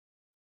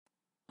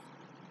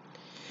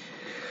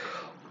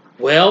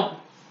Well,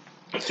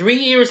 3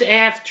 years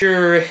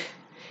after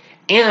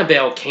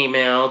Annabelle came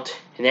out,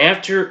 and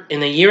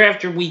a year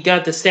after we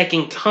got the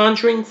second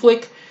Conjuring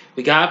flick,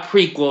 we got a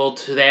prequel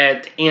to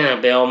that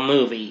Annabelle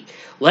movie.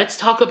 Let's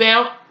talk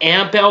about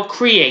Annabelle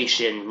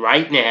Creation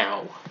right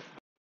now.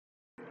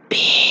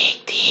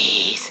 Big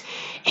D's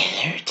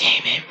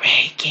Entertainment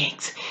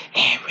Rankings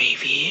and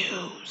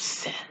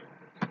Reviews.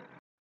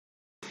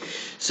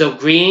 So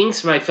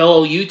greetings, my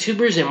fellow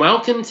YouTubers, and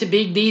welcome to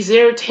Big D's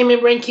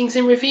Entertainment Rankings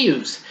and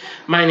Reviews.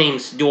 My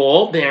name's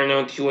Doyle, better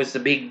known to you as the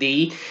Big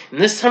D, and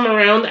this time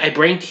around I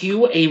bring to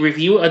you a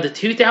review of the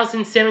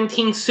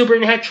 2017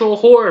 supernatural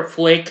horror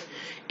flick,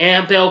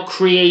 Annabelle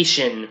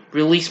Creation,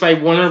 released by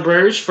Warner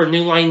Bros. For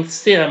New Line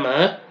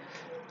Cinema.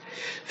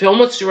 The film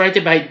was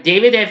directed by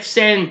David F.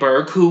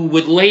 Sandberg, who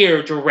would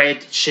later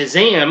direct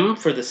Shazam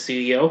for the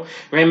studio,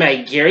 ran by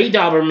Gary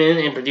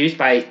Dauberman, and produced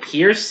by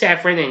Peter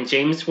Safran and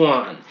James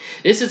Wan.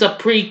 This is a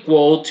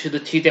prequel to the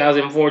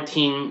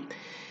 2014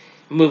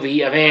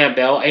 movie of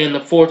Annabelle and the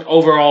fourth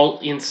overall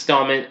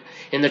installment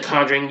in the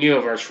Conjuring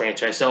Universe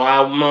franchise. So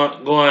I'm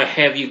not going to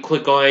have you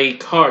click on any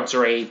cards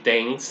or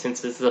anything, since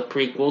this is a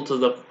prequel to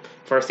the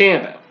first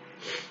Annabelle.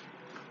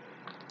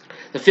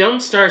 The film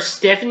stars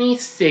Stephanie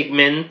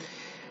Sigman,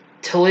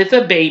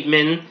 Talitha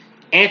Bateman,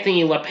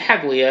 Anthony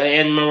LaPaglia,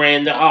 and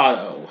Miranda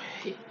Otto,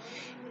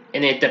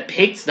 and it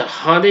depicts the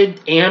haunted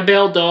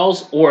Annabelle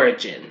doll's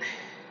origin.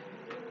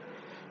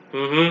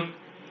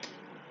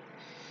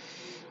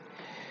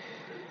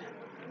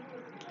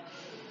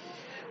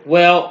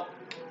 Well,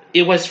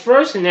 it was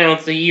first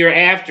announced a year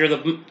after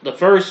the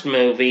first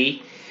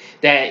movie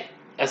that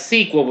a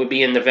sequel would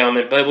be in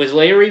development, but it was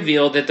later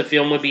revealed that the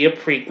film would be a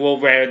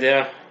prequel rather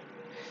than a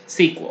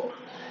sequel.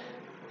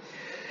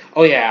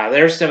 Oh yeah,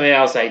 there's something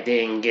else I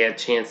didn't get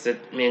a chance to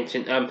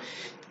mention.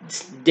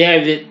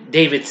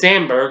 David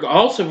Sandberg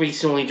also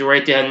recently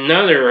directed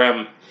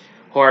another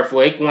horror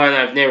flick, one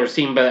I've never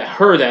seen but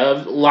heard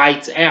of,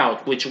 Lights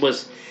Out, which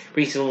was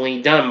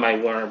recently done by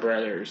Warner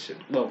Brothers.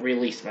 Well,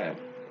 released by them.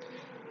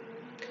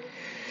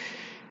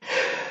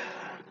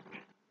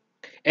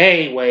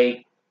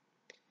 Anyway,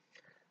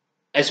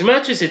 as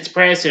much as its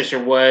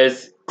predecessor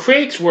was,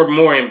 critics were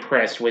more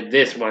impressed with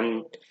this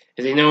one,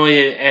 as they know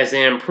it as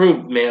an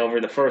improvement over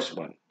the first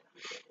one.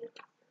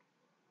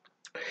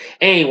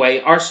 Anyway,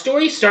 our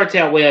story starts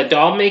out with a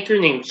doll maker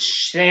named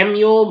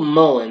Samuel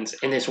Mullins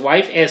and his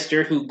wife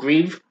Esther, who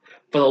grieve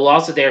for the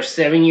loss of their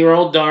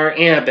 7-year-old daughter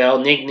Annabelle,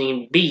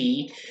 nicknamed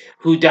B,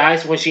 who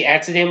dies when she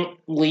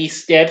accidentally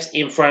steps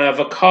in front of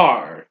a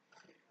car.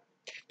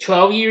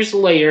 12 years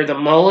later, the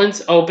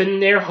Mullins open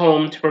their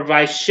home to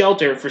provide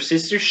shelter for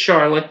Sister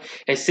Charlotte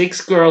and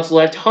 6 girls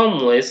left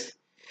homeless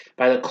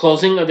by the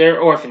closing of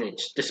their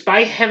orphanage.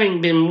 Despite having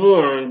been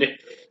warned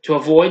to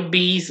avoid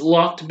B's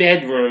locked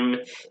bedroom,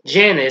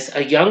 Janice,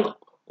 a young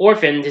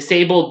orphan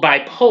disabled by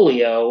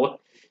polio,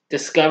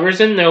 discovers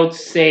a note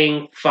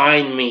saying,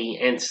 "Find me,"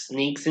 and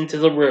sneaks into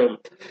the room,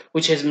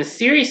 which has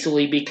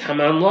mysteriously become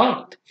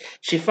unlocked.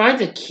 She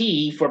finds a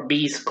key for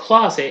B's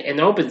closet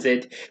and opens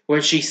it,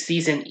 where she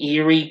sees an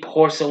eerie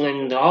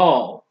porcelain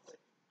doll.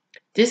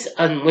 This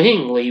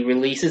unwittingly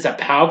releases a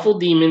powerful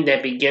demon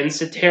that begins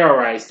to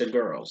terrorize the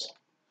girls.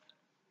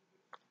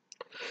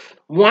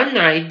 One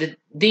night, the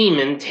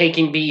demon,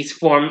 taking B's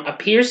form,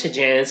 appears to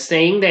Janice,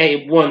 saying that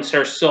it wants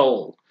her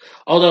soul.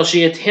 Although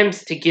she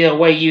attempts to get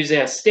away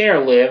using a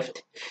stair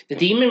lift, the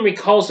demon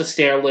recalls the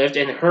stair lift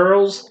and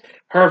hurls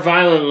her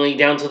violently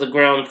down to the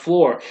ground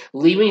floor,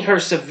 leaving her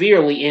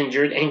severely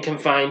injured and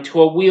confined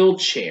to a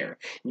wheelchair.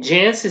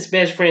 Janice's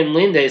best friend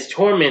Linda is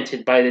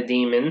tormented by the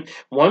demon.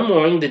 One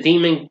morning, the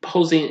demon,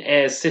 posing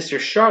as Sister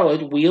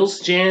Charlotte, wheels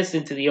Janice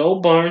into the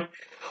old barn,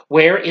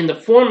 where, in the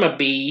form of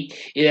B,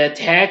 it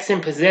attacks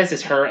and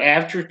possesses her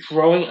after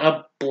throwing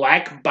a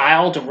black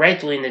bile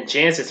directly into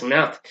Janice's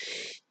mouth.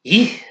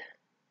 Eek.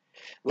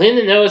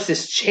 Linda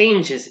notices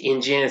changes in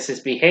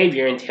Janice's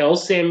behavior and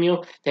tells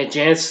Samuel that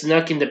Janice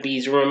snuck into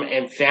B's room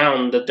and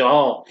found the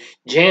doll.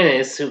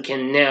 Janice, who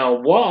can now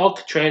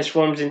walk,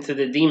 transforms into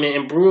the demon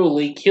and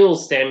brutally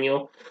kills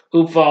Samuel,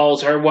 who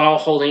follows her while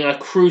holding a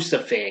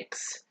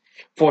crucifix,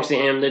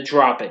 forcing him to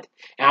drop it.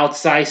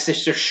 Outside,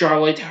 Sister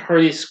Charlotte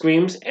heard his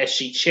screams. As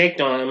she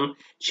checked on him,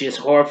 she is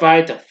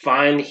horrified to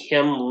find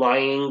him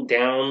lying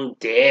down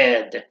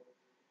dead.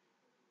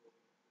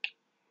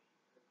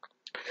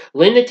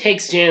 Linda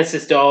takes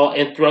Janice's doll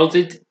and throws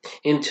it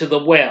into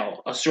the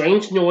well. A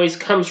strange noise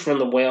comes from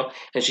the well,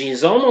 and she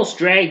is almost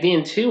dragged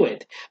into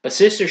it, but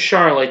Sister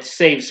Charlotte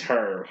saves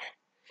her.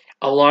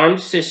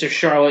 Alarmed, Sister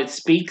Charlotte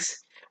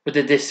speaks with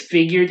the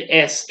disfigured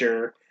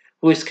Esther,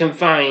 who is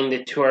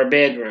confined to her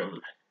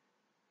bedroom.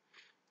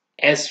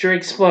 Esther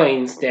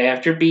explains that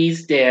after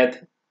B's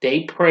death,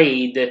 they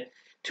prayed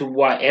to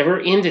whatever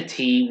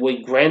entity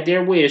would grant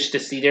their wish to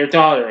see their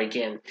daughter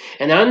again.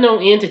 An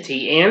unknown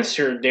entity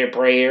answered their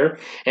prayer,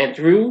 and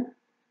I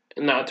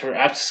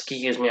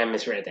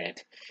misread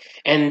that.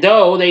 And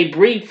though they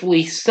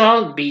briefly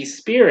saw B's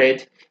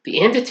spirit,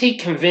 the entity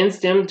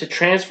convinced them to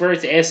transfer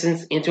its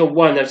essence into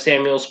one of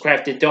Samuel's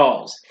crafted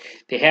dolls.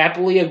 They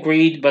happily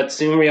agreed, but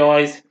soon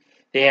realized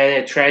They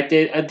had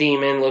attracted a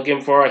demon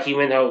looking for a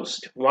human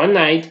host. One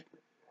night,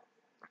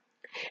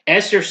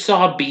 Esther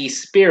saw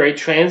B's spirit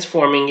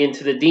transforming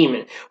into the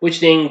demon, which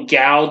then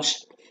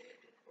gouged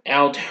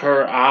out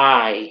her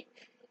eye.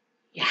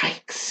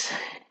 Yikes.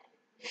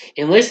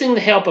 Enlisting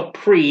the help of a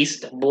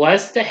priest,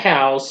 blessed the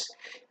house.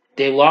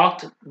 They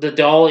locked the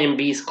doll in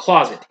B's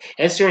closet.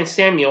 Esther and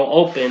Samuel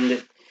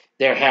opened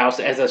their house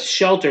as a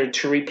shelter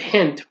to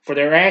repent for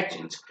their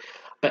actions.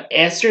 But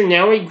Esther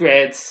now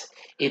regrets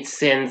it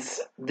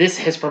since this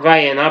has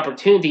provided an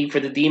opportunity for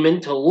the demon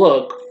to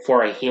look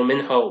for a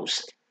human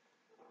host.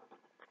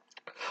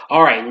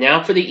 Alright,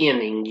 now for the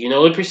ending. You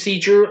know the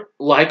procedure,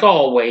 like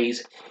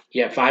always.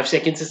 You have 5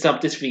 seconds to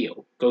stop this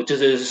video. Go to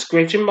the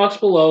description box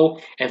below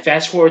and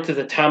fast forward to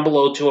the time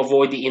below to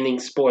avoid the ending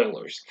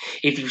spoilers.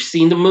 If you've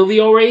seen the movie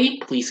already,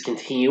 please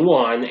continue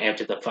on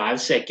after the 5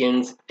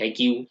 seconds. Thank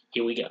you.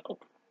 Here we go.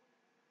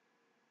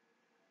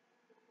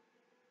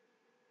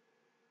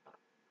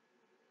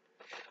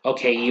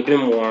 Okay, you've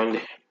been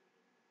warned.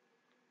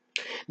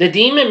 The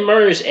demon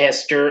murders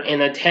Esther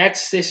and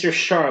attacks Sister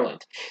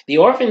Charlotte. The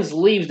orphans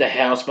leave the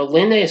house, but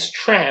Linda is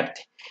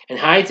trapped and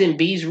hides in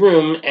B's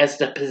room as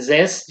the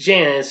possessed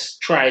Janice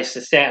tries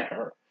to stab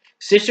her.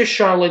 Sister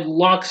Charlotte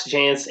locks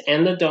Janice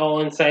and the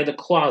doll inside the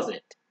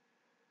closet.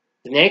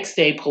 The next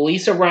day,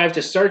 police arrive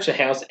to search the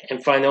house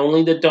and find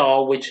only the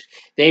doll, which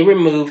they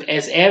remove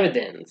as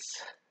evidence.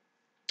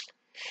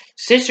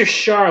 Sister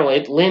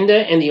Charlotte, Linda,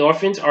 and the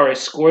orphans are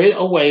escorted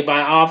away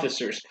by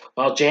officers,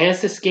 while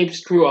Janice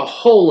escapes through a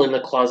hole in the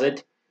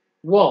closet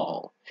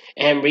wall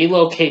and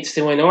relocates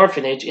to an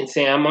orphanage in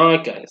Santa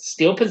Monica.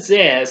 Still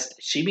possessed,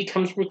 she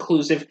becomes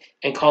reclusive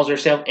and calls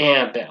herself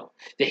Annabelle.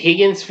 The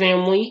Higgins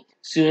family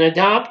soon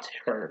adopt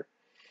her.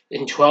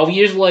 And 12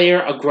 years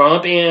later, a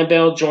grown-up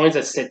Annabelle joins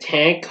a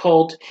satanic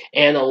cult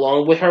and,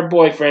 along with her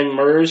boyfriend,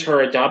 murders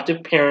her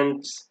adoptive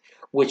parents,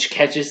 which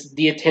catches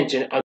the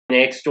attention of the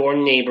next-door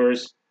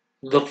neighbors,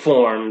 the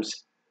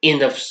Forms.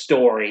 End of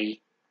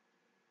story.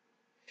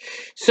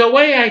 So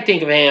what did I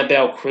think of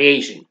Annabelle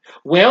creation?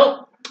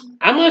 Well,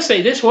 I must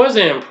say this was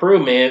an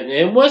improvement.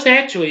 It was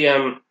actually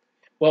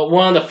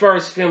one of the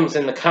first films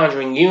in the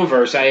Conjuring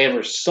Universe I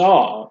ever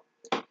saw.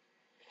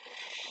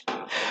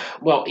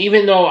 Well,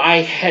 even though I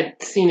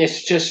had seen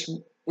this just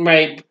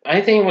right,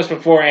 I think it was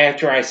before or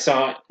after I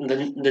saw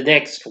the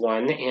next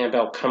one,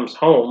 Annabelle Comes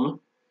Home.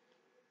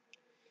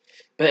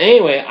 But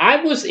anyway,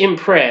 I was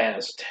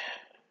impressed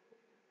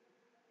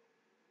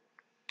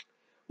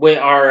with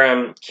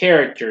our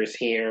characters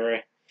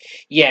here.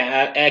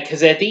 Yeah,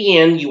 because at the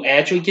end, you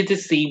actually get to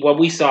see what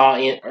we saw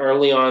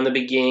early on the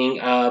beginning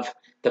of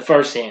the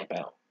first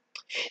Annabelle.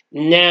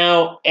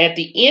 Now, at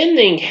the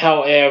ending,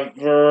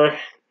 however,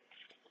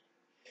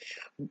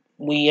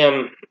 we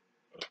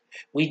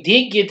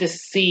did get to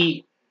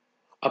see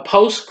a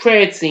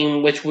post-credit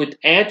scene which would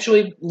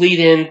actually lead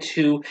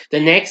into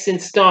the next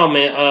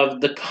installment of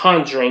the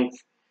Conjuring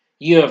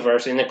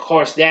Universe, and of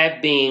course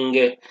that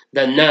being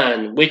The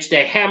Nun, which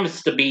that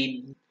happens to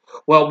be,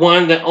 well,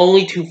 one of the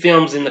only 2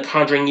 films in the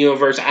Conjuring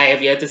Universe I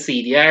have yet to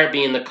see, the other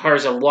being The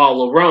Curse of La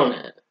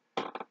Llorona.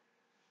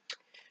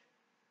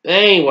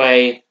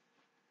 Anyway,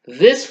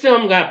 this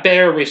film got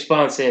better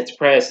response than its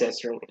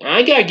predecessor.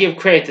 I gotta give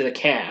credit to the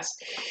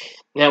cast.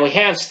 Now we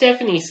have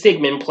Stephanie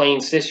Sigman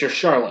playing Sister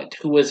Charlotte,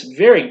 who was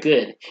very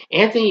good.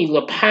 Anthony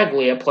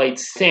LaPaglia played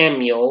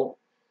Samuel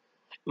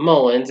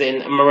Mullins, and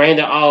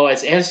Miranda Otto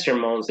as Esther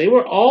Mullins. They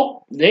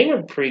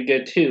were pretty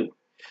good too.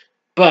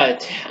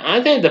 But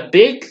I think the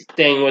big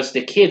thing was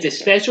the kids,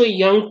 especially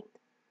young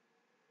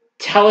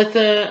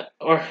Talitha,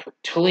 or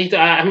Talitha,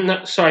 I'm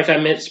not sorry if I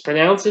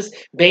mispronounced this,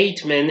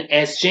 Bateman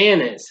as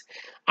Janice.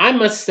 I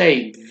must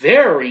say,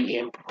 very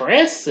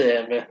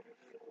impressive.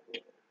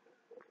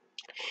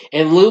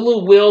 And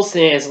Lulu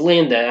Wilson as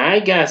Linda.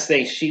 I gotta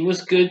say, she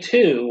was good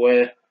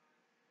too.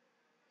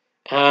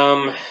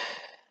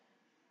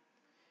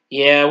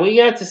 Yeah, we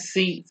got to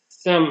see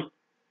some,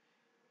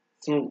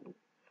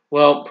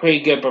 well,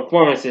 pretty good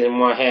performances and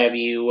what have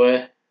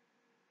you.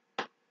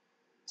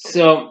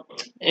 So,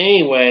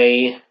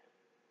 anyway.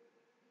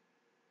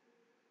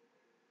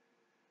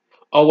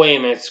 Oh, wait a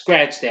minute,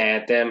 scratch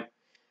that.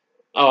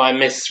 Oh, I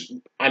made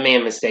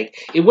a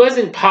mistake. It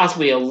wasn't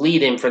possibly a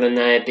lead-in for the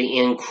nun at the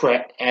end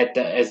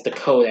as the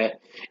coda.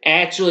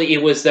 Actually,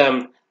 it was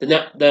the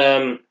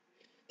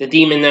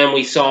demon nun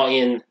we saw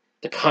in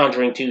The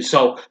Conjuring 2.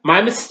 So,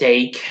 my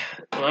mistake.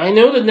 I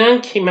know the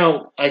nun came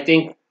out, I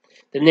think,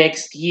 the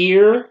next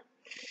year.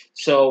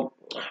 So,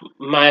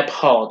 my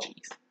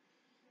apologies.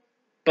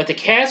 But the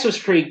cast was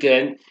pretty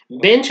good.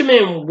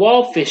 Benjamin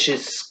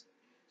Wallfish's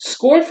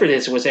score for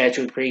this was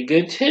actually pretty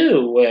good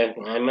too.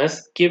 I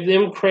must give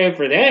them credit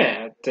for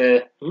that.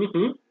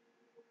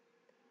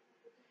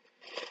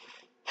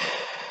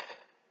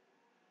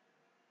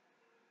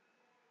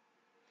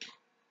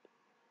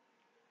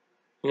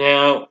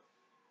 Now,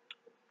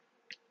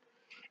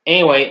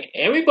 anyway,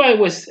 everybody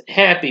was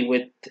happy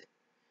with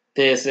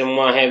this and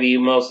what have you.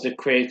 Most of the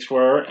critics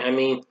were. I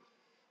mean,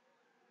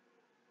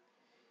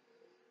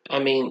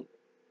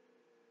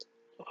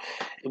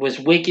 It was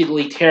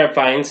wickedly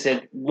terrifying,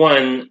 said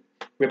one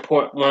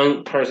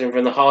person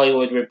from the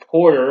Hollywood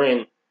Reporter,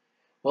 and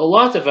well,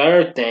 lots of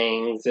other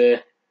things.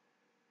 But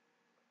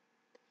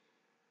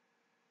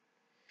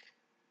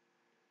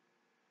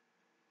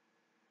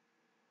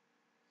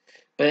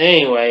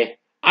anyway,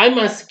 I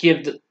must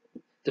give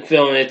the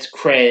film its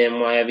credit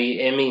and what have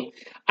you. I mean,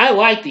 I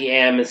like the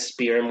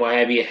atmosphere and what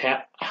have you.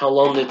 How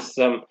long this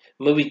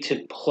movie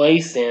took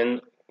place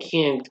in.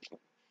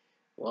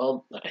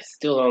 Well, I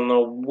still don't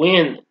know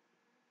when.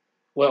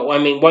 Well, I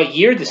mean, what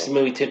year this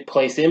movie took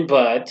place in,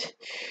 but,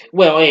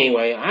 well,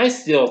 anyway, I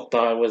still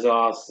thought it was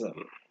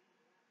awesome.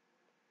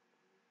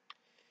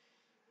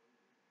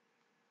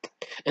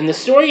 And the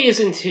story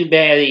isn't too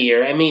bad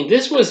either. I mean,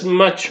 this was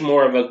much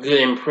more of a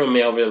good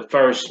improvement over the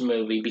first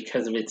movie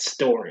because of its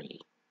story.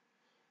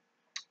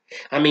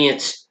 I mean,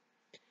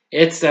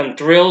 its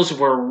thrills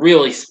were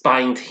really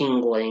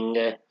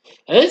spine-tingling.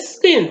 This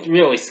didn't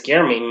really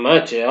scare me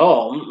much at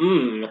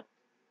all.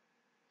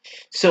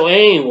 So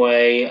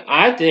anyway,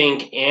 I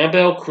think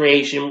Annabelle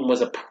Creation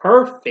was a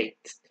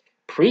perfect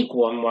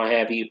prequel and what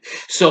have you.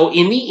 So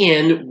in the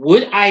end,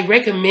 would I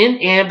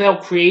recommend Annabelle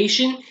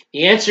Creation?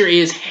 The answer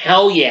is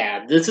hell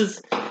yeah. This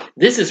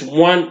is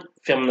one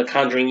film in the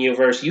Conjuring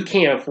Universe you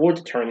can't afford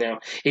to turn down.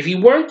 If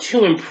you weren't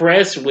too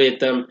impressed with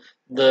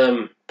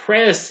the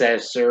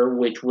predecessor,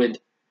 which would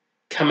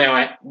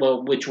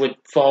which would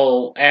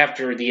fall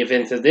after the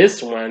events of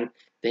this one,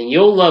 then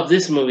you'll love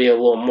this movie a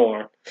little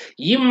more.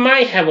 You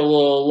might have a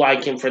little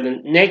liking for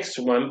the next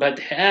one, but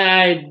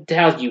I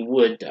doubt you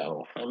would,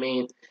 though. I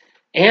mean,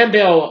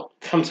 Annabelle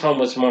Comes Home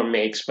was more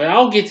mixed, but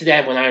I'll get to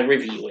that when I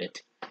review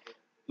it.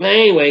 But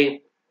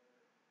anyway,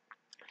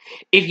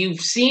 if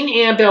you've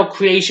seen Annabelle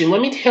Creation,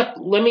 let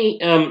me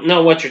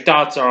know what your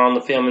thoughts are on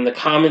the film in the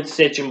comments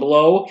section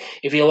below.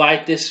 If you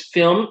like this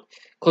film,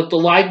 click the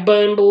like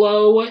button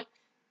below.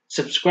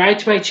 Subscribe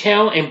to my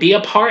channel and be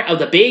a part of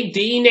the Big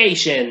D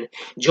Nation.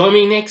 Join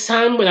me next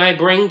time when I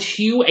bring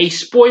to you a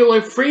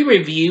spoiler-free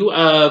review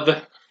of...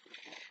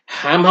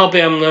 I'm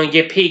hoping I'm going to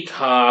get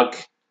Peacock,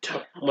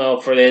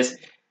 for this.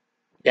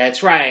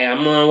 That's right,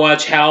 I'm going to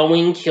watch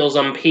Halloween Kills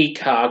on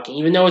Peacock,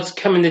 even though it's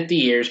coming to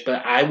theaters,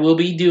 but I will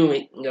be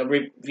doing a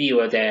review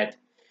of that.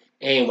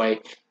 Anyway,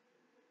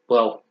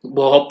 well,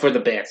 we'll hope for the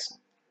best,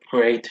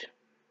 right?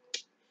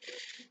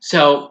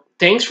 So,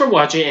 thanks for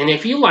watching, and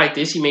if you like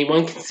this, you may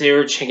want to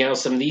consider checking out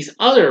some of these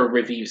other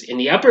reviews. In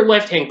the upper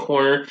left-hand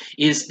corner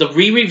is the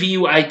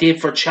re-review I did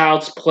for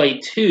Child's Play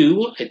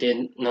 2, I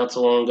did not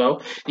so long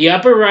ago. The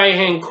upper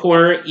right-hand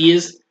corner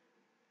is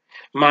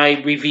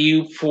my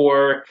review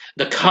for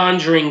The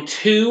Conjuring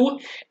 2,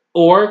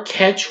 or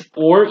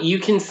you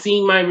can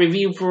see my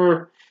review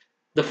for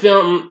the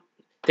film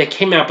that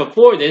came out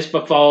before this,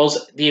 but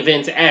follows the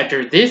events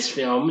after this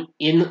film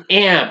in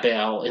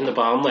Annabelle in the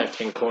bottom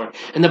left-hand corner.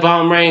 In the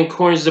bottom right-hand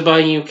corner is the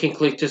button you can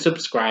click to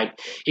subscribe.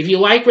 If you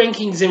like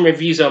rankings and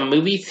reviews on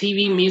movies,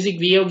 TV, music,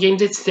 video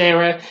games,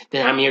 etc.,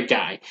 then I'm your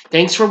guy.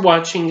 Thanks for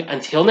watching.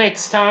 Until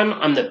next time,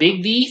 I'm the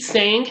Big D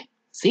saying,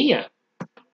 see ya.